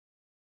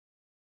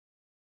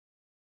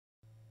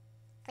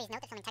Please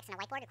note that filming text on a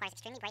whiteboard requires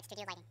extremely bright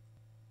studio lighting.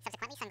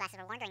 Subsequently, sunglasses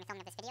were worn during the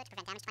filming of this video to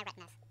prevent damage to my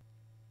retinas.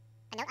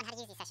 A note on how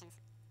to use these sessions.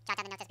 Jot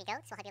down the notes as we go,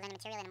 so we'll help you learn the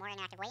material in a more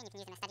interactive way and you can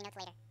use them as study notes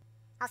later.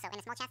 Also, in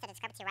the small chance that a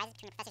discrepancy arises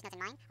between the professor's notes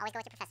and mine, always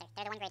go with your professor.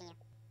 They're the one grading you.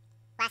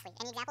 Lastly,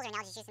 any examples or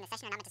analogies used in this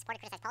session are not meant to support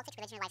or criticize politics,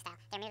 religion, or lifestyle.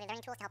 They're merely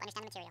learning tools to help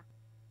understand the material.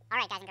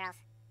 Alright, guys and girls.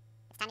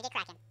 It's time to get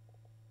cracking.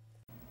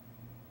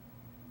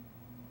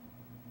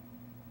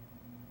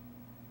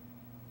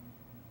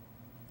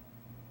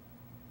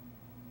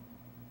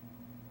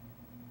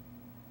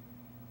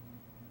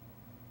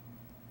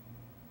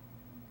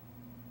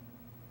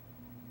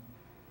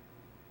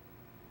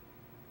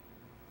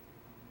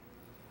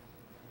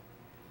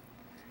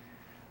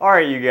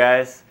 Alright you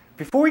guys,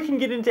 before we can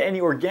get into any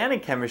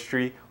organic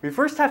chemistry, we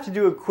first have to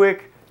do a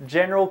quick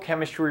general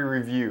chemistry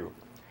review.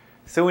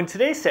 So in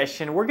today's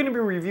session, we're going to be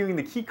reviewing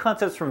the key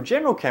concepts from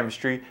general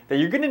chemistry that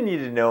you're going to need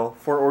to know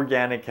for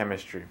organic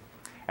chemistry.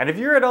 And if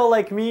you're at all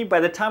like me, by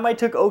the time I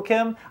took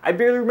OChem, I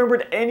barely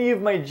remembered any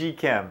of my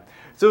GChem.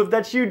 So if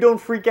that's you, don't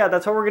freak out.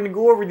 That's why we're going to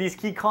go over these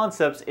key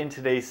concepts in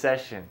today's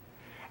session.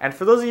 And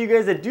for those of you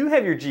guys that do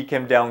have your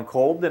GChem down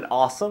cold, then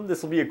awesome.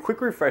 This will be a quick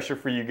refresher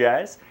for you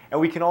guys,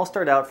 and we can all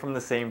start out from the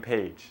same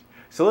page.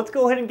 So let's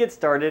go ahead and get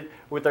started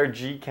with our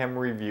GChem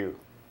review.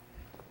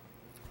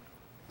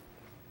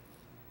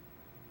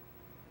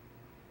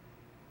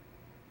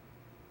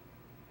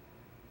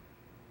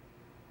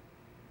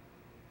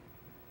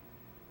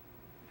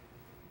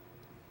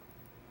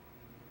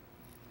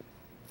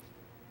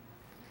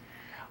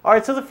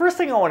 Alright, so the first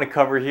thing I want to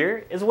cover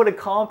here is what a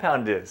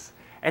compound is.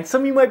 And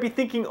some of you might be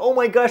thinking, oh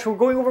my gosh, we're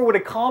going over what a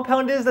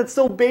compound is? That's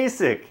so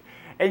basic.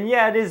 And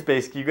yeah, it is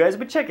basic, you guys,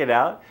 but check it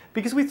out.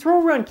 Because we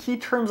throw around key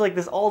terms like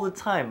this all the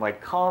time,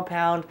 like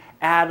compound,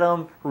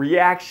 atom,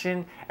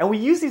 reaction, and we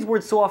use these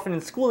words so often in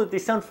school that they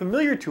sound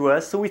familiar to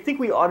us, so we think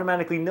we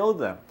automatically know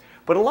them.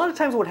 But a lot of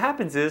times what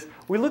happens is,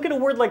 we look at a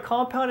word like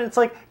compound and it's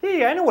like,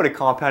 hey, I know what a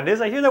compound is,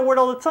 I hear that word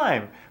all the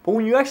time. But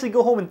when you actually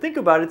go home and think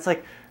about it, it's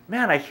like,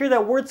 man, I hear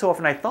that word so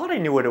often, I thought I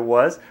knew what it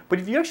was, but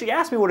if you actually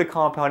ask me what a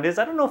compound is,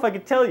 I don't know if I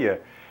could tell you.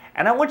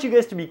 And I want you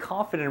guys to be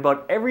confident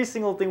about every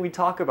single thing we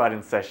talk about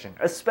in session,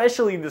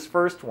 especially this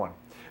first one.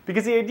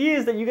 Because the idea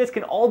is that you guys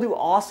can all do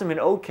awesome in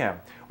OChem.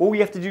 What we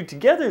have to do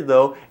together,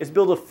 though, is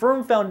build a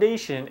firm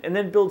foundation and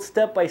then build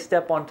step by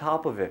step on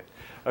top of it.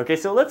 Okay,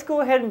 so let's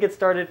go ahead and get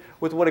started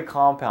with what a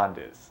compound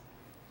is.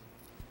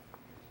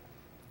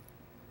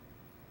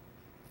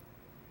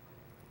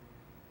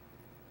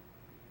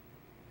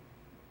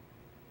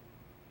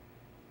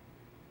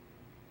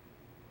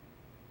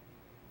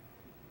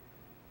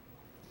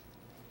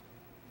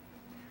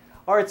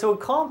 Alright, so a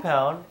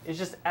compound is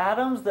just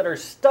atoms that are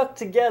stuck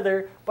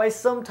together by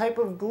some type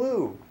of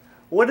glue.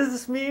 What does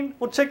this mean?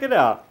 Well, check it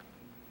out.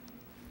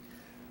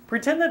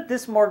 Pretend that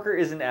this marker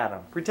is an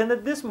atom. Pretend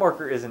that this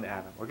marker is an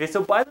atom. Okay,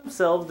 so by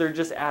themselves, they're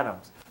just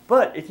atoms.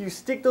 But if you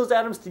stick those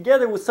atoms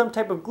together with some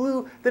type of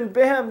glue, then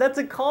bam, that's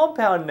a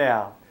compound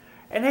now.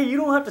 And hey, you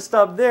don't have to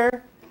stop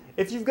there.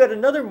 If you've got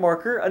another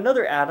marker,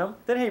 another atom,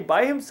 then hey,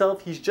 by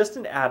himself, he's just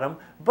an atom.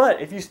 But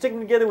if you stick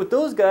them together with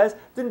those guys,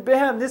 then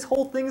bam, this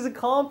whole thing's a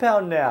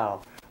compound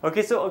now.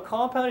 Okay, so a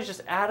compound is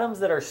just atoms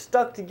that are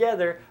stuck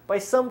together by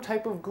some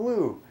type of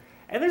glue.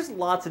 And there's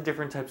lots of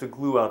different types of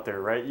glue out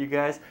there, right, you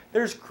guys?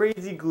 There's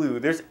crazy glue,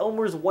 there's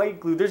Elmer's white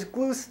glue, there's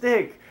glue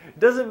stick.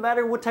 Doesn't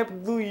matter what type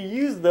of glue you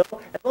use, though.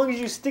 As long as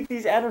you stick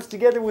these atoms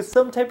together with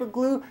some type of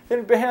glue,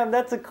 then bam,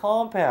 that's a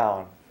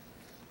compound.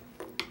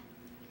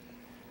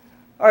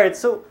 Alright,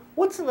 so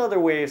what's another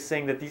way of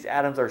saying that these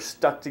atoms are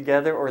stuck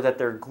together or that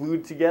they're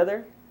glued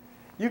together?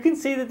 You can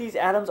say that these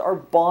atoms are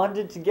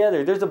bonded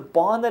together. There's a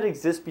bond that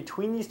exists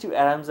between these two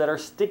atoms that are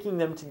sticking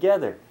them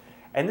together.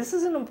 And this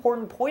is an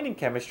important point in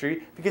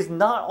chemistry because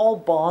not all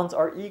bonds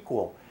are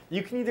equal.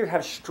 You can either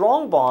have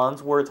strong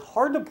bonds where it's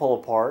hard to pull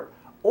apart,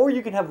 or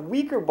you can have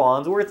weaker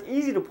bonds where it's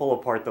easy to pull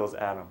apart those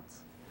atoms.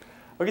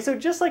 Okay, so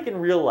just like in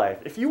real life,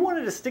 if you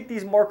wanted to stick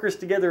these markers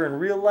together in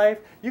real life,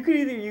 you could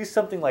either use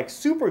something like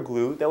super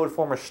glue that would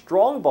form a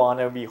strong bond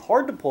and would be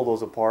hard to pull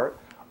those apart,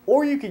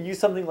 or you could use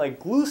something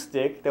like glue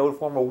stick that would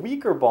form a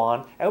weaker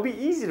bond and it would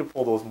be easy to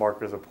pull those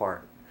markers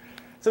apart.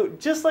 So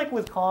just like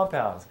with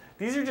compounds,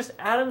 these are just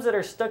atoms that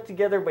are stuck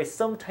together by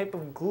some type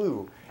of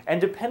glue.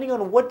 And depending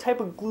on what type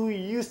of glue you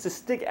use to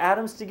stick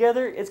atoms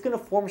together, it's going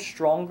to form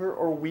stronger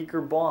or weaker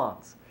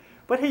bonds.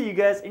 But hey you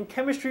guys, in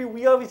chemistry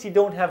we obviously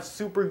don't have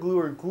super glue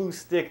or glue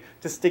stick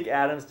to stick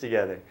atoms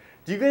together.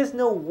 Do you guys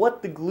know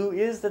what the glue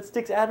is that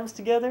sticks atoms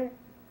together?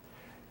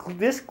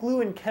 This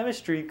glue in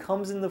chemistry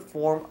comes in the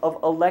form of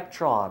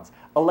electrons.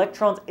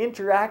 Electrons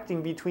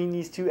interacting between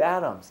these two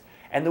atoms.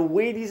 And the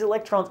way these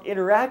electrons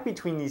interact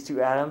between these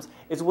two atoms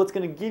is what's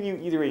going to give you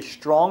either a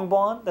strong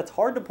bond that's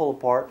hard to pull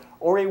apart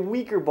or a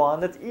weaker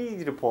bond that's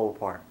easy to pull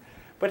apart.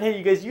 But hey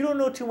you guys, you don't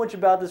know too much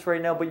about this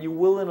right now, but you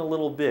will in a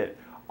little bit.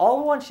 All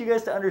I want you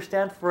guys to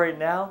understand for right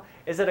now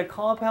is that a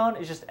compound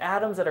is just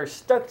atoms that are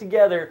stuck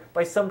together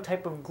by some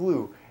type of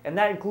glue. And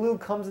that glue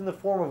comes in the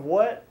form of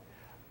what?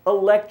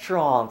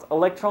 Electrons.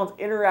 Electrons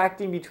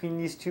interacting between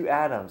these two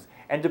atoms.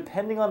 And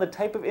depending on the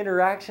type of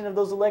interaction of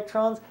those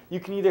electrons, you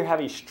can either have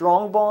a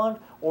strong bond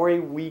or a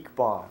weak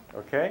bond,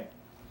 okay?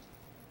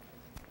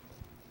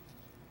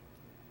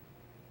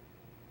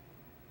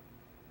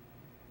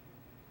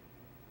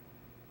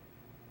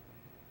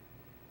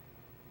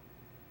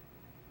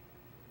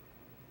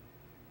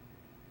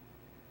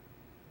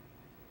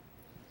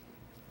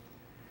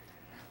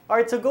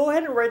 Alright, so go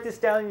ahead and write this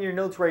down in your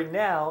notes right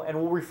now, and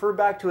we'll refer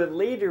back to it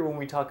later when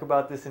we talk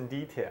about this in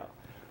detail.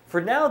 For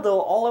now though,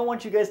 all I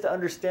want you guys to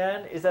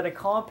understand is that a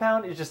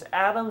compound is just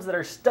atoms that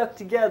are stuck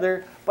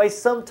together by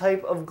some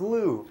type of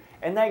glue.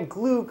 And that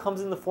glue comes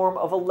in the form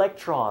of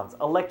electrons.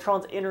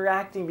 Electrons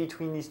interacting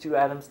between these two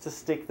atoms to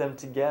stick them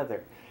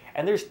together.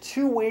 And there's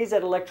two ways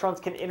that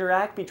electrons can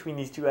interact between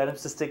these two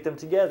atoms to stick them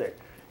together.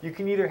 You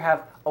can either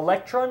have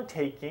electron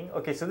taking,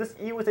 okay, so this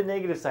E with a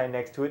negative sign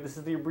next to it, this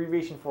is the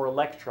abbreviation for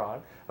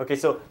electron. Okay,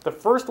 so the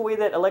first way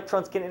that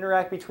electrons can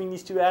interact between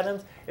these two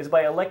atoms is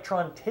by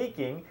electron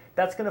taking.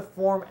 That's going to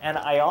form an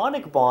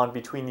ionic bond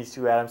between these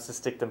two atoms to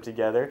stick them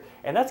together,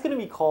 and that's going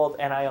to be called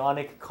an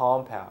ionic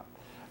compound.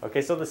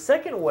 Okay, so the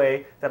second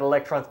way that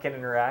electrons can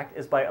interact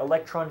is by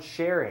electron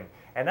sharing,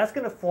 and that's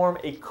going to form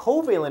a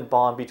covalent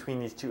bond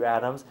between these two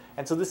atoms,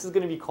 and so this is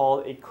going to be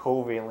called a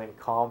covalent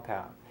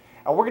compound.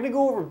 And we're going to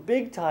go over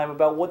big time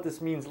about what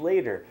this means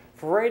later.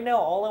 For right now,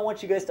 all I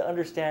want you guys to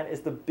understand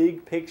is the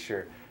big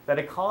picture. That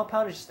a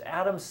compound is just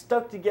atoms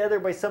stuck together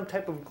by some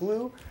type of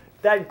glue.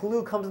 That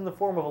glue comes in the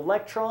form of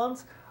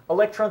electrons.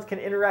 Electrons can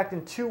interact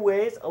in two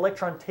ways,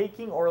 electron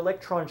taking or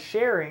electron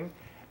sharing.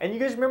 And you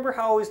guys remember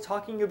how I was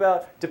talking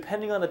about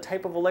depending on the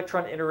type of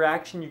electron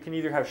interaction, you can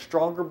either have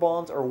stronger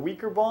bonds or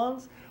weaker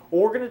bonds?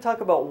 Well, we're going to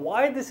talk about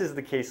why this is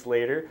the case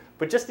later,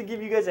 but just to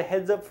give you guys a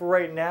heads up for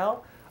right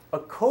now, a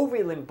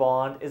covalent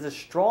bond is a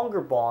stronger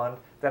bond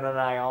than an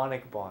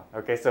ionic bond.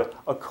 Okay, so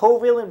a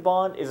covalent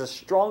bond is a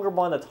stronger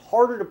bond that's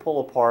harder to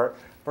pull apart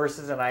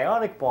versus an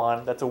ionic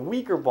bond that's a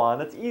weaker bond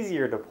that's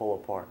easier to pull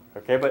apart.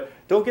 Okay, but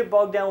don't get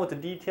bogged down with the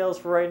details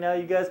for right now,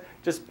 you guys.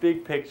 Just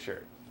big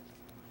picture.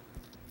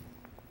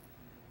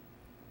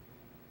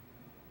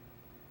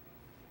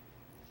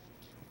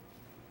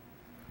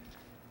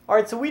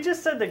 Alright, so we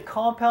just said that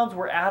compounds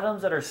were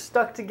atoms that are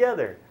stuck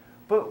together.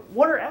 But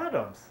what are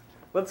atoms?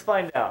 Let's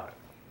find out.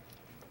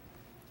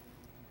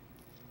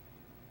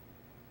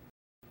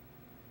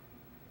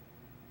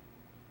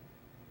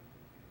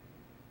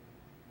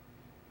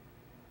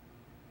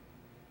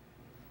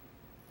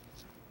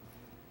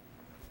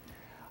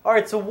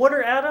 Alright, so what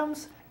are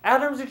atoms?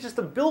 Atoms are just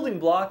the building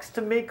blocks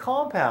to make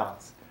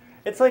compounds.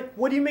 It's like,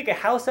 what do you make a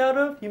house out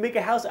of? You make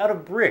a house out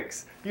of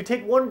bricks. You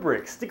take one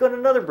brick, stick on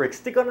another brick,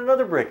 stick on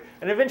another brick,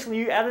 and eventually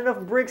you add enough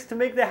bricks to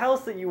make the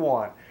house that you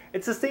want.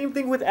 It's the same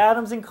thing with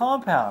atoms and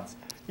compounds.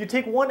 You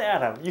take one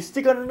atom, you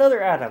stick on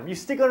another atom, you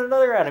stick on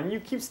another atom, you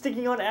keep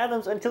sticking on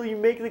atoms until you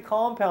make the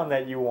compound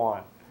that you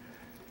want.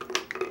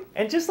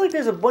 And just like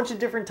there's a bunch of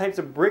different types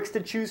of bricks to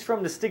choose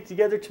from to stick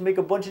together to make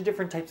a bunch of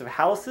different types of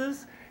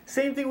houses,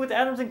 same thing with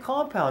atoms and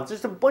compounds.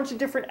 There's a bunch of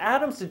different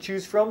atoms to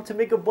choose from to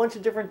make a bunch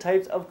of different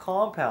types of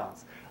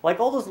compounds. Like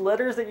all those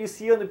letters that you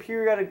see on the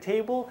periodic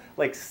table,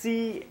 like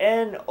C,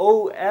 N,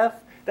 O,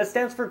 F, that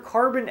stands for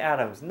carbon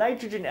atoms,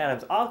 nitrogen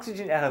atoms,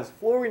 oxygen atoms,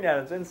 fluorine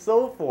atoms, and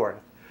so forth.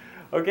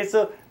 Okay,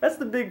 so that's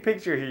the big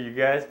picture here, you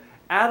guys.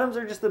 Atoms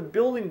are just the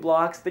building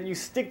blocks that you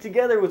stick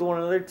together with one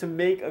another to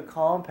make a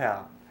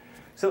compound.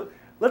 So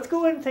let's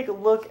go ahead and take a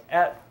look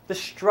at the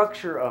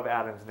structure of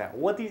atoms now,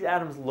 what these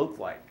atoms look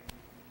like.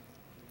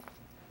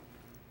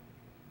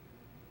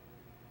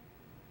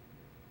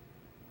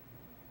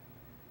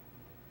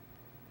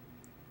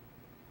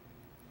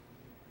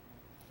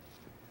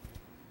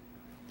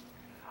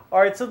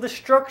 Alright, so the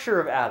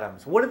structure of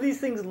atoms. What do these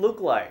things look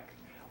like?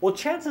 Well,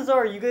 chances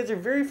are you guys are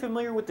very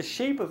familiar with the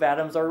shape of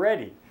atoms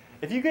already.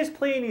 If you guys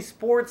play any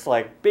sports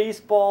like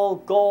baseball,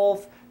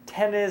 golf,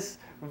 tennis,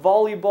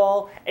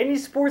 volleyball, any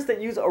sports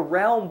that use a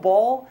round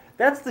ball,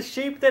 that's the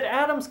shape that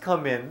atoms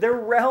come in. They're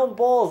round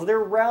balls, they're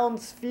round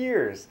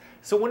spheres.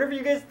 So whenever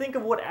you guys think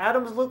of what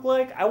atoms look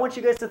like, I want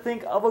you guys to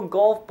think of a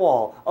golf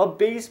ball, a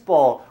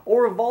baseball,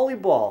 or a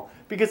volleyball.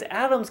 Because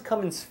atoms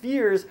come in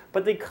spheres,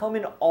 but they come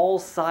in all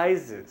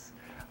sizes.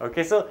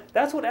 Okay, so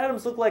that's what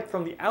atoms look like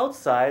from the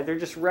outside. They're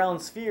just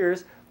round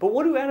spheres. But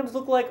what do atoms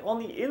look like on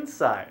the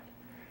inside?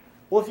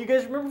 Well, if you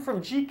guys remember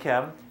from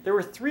GChem, there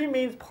were three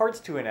main parts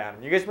to an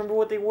atom. You guys remember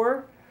what they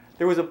were?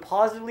 There was a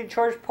positively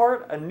charged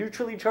part, a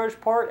neutrally charged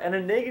part, and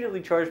a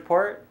negatively charged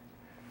part.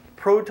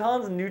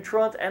 Protons,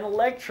 neutrons, and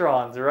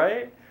electrons,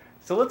 right?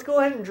 So let's go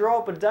ahead and draw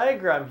up a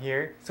diagram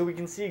here so we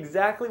can see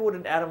exactly what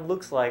an atom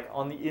looks like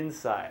on the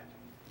inside.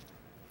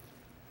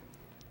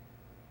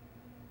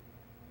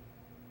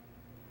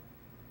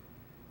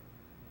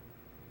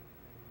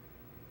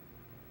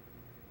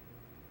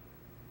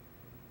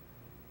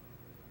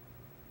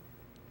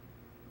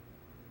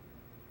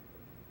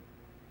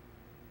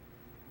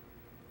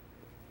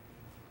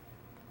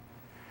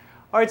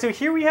 Alright, so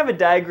here we have a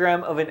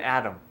diagram of an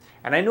atom.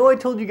 And I know I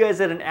told you guys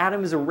that an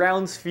atom is a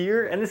round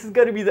sphere, and this is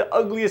going to be the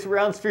ugliest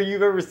round sphere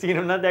you've ever seen.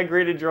 I'm not that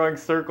great at drawing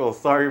circles,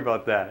 sorry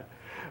about that.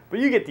 But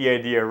you get the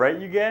idea, right,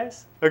 you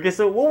guys? Okay,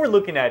 so what we're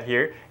looking at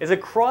here is a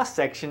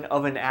cross-section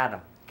of an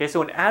atom. Okay,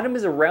 so an atom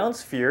is a round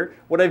sphere.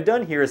 What I've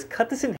done here is cut this in